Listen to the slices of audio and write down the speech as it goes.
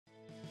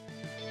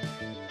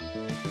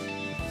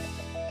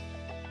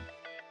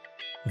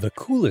The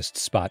coolest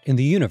spot in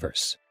the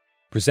universe,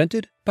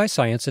 presented by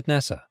Science at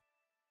NASA.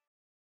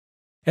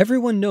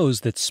 Everyone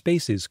knows that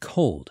space is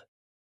cold.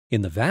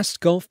 In the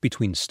vast gulf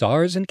between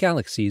stars and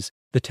galaxies,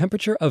 the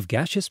temperature of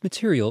gaseous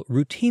material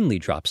routinely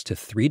drops to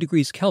 3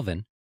 degrees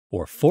Kelvin,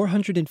 or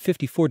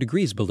 454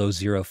 degrees below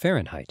 0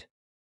 Fahrenheit.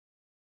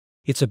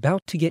 It's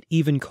about to get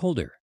even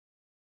colder.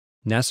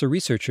 NASA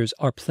researchers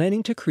are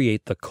planning to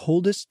create the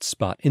coldest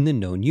spot in the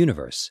known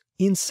universe,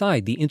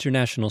 inside the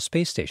International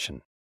Space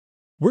Station.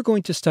 We're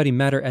going to study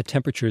matter at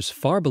temperatures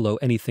far below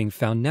anything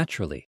found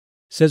naturally,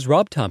 says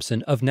Rob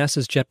Thompson of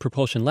NASA's Jet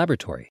Propulsion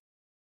Laboratory.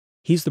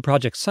 He's the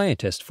project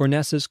scientist for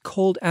NASA's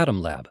Cold Atom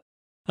Lab,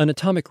 an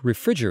atomic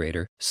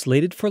refrigerator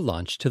slated for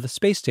launch to the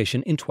space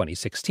station in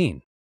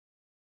 2016.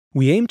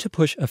 We aim to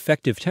push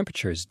effective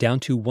temperatures down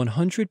to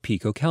 100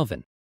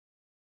 picokelvin.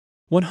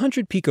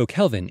 100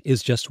 picokelvin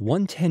is just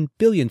 1/10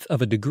 billionth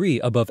of a degree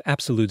above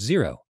absolute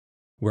zero,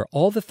 where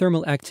all the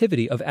thermal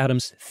activity of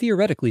atoms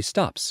theoretically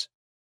stops.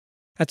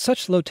 At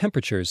such low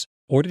temperatures,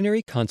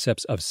 ordinary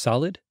concepts of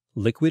solid,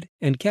 liquid,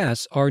 and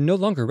gas are no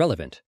longer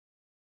relevant.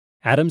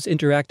 Atoms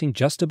interacting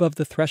just above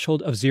the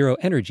threshold of zero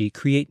energy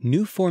create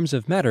new forms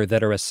of matter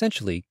that are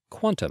essentially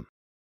quantum.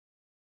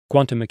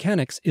 Quantum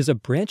mechanics is a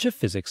branch of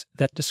physics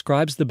that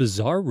describes the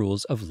bizarre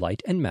rules of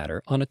light and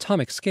matter on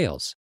atomic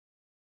scales.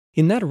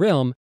 In that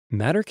realm,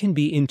 matter can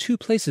be in two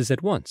places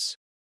at once.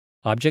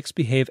 Objects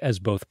behave as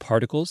both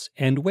particles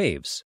and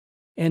waves,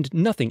 and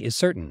nothing is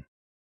certain.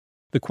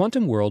 The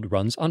quantum world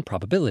runs on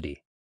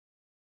probability.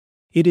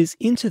 It is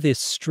into this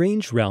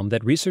strange realm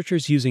that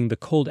researchers using the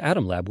Cold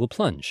Atom Lab will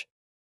plunge.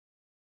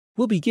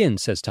 We'll begin,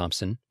 says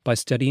Thompson, by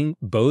studying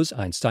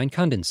Bose-Einstein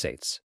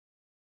condensates.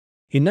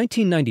 In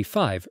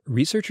 1995,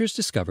 researchers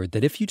discovered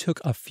that if you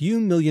took a few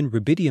million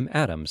rubidium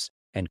atoms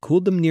and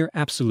cooled them near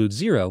absolute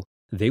zero,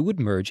 they would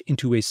merge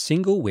into a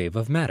single wave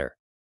of matter.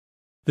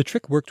 The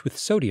trick worked with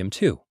sodium,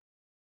 too.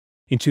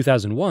 In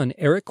 2001,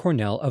 Eric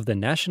Cornell of the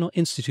National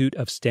Institute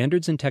of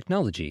Standards and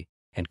Technology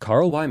and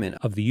Carl Wyman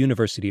of the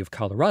University of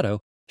Colorado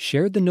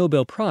shared the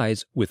Nobel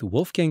Prize with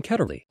Wolfgang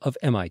Ketterle of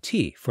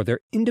MIT for their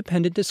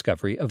independent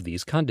discovery of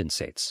these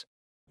condensates,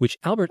 which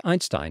Albert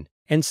Einstein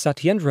and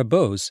Satyendra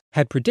Bose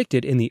had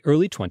predicted in the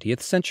early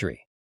 20th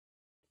century.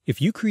 If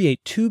you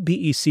create two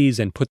BECs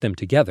and put them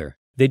together,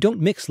 they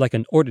don't mix like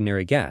an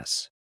ordinary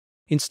gas.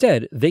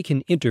 Instead, they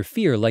can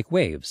interfere like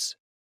waves.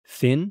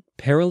 Thin,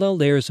 parallel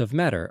layers of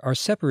matter are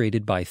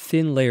separated by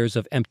thin layers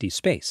of empty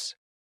space.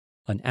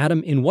 An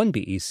atom in one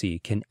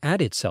BEC can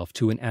add itself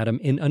to an atom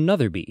in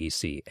another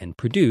BEC and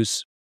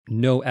produce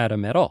no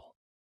atom at all.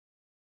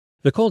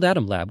 The Cold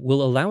Atom Lab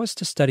will allow us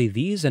to study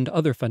these and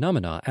other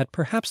phenomena at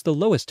perhaps the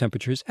lowest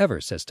temperatures ever,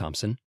 says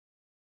Thompson.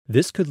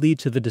 This could lead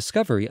to the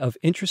discovery of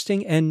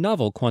interesting and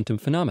novel quantum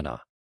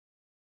phenomena.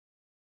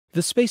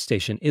 The space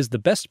station is the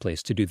best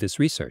place to do this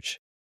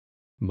research.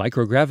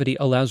 Microgravity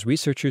allows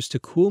researchers to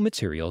cool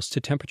materials to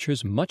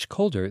temperatures much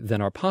colder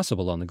than are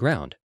possible on the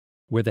ground,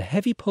 where the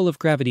heavy pull of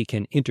gravity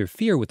can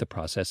interfere with the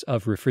process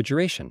of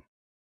refrigeration.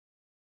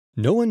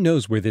 No one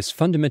knows where this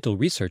fundamental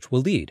research will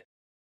lead.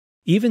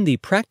 Even the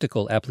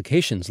practical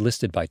applications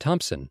listed by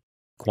Thompson,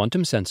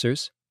 quantum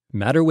sensors,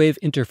 matter wave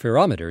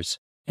interferometers,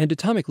 and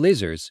atomic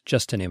lasers,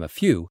 just to name a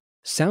few,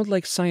 sound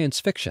like science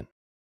fiction.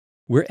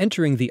 We're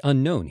entering the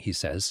unknown, he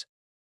says.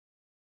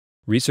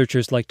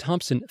 Researchers like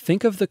Thompson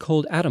think of the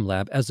Cold Atom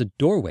Lab as a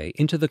doorway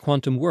into the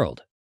quantum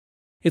world.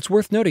 It's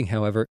worth noting,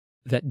 however,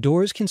 that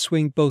doors can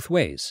swing both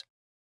ways.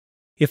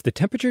 If the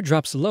temperature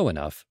drops low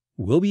enough,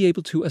 we'll be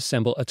able to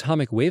assemble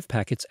atomic wave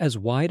packets as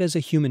wide as a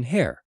human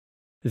hair.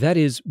 That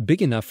is,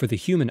 big enough for the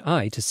human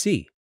eye to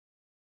see.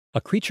 A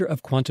creature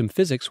of quantum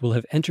physics will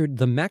have entered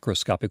the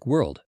macroscopic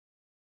world.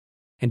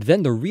 And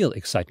then the real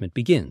excitement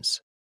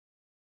begins.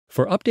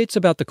 For updates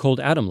about the Cold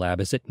Atom Lab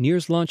as it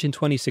nears launch in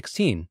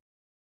 2016,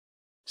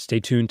 stay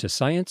tuned to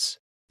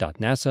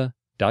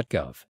science.nasa.gov.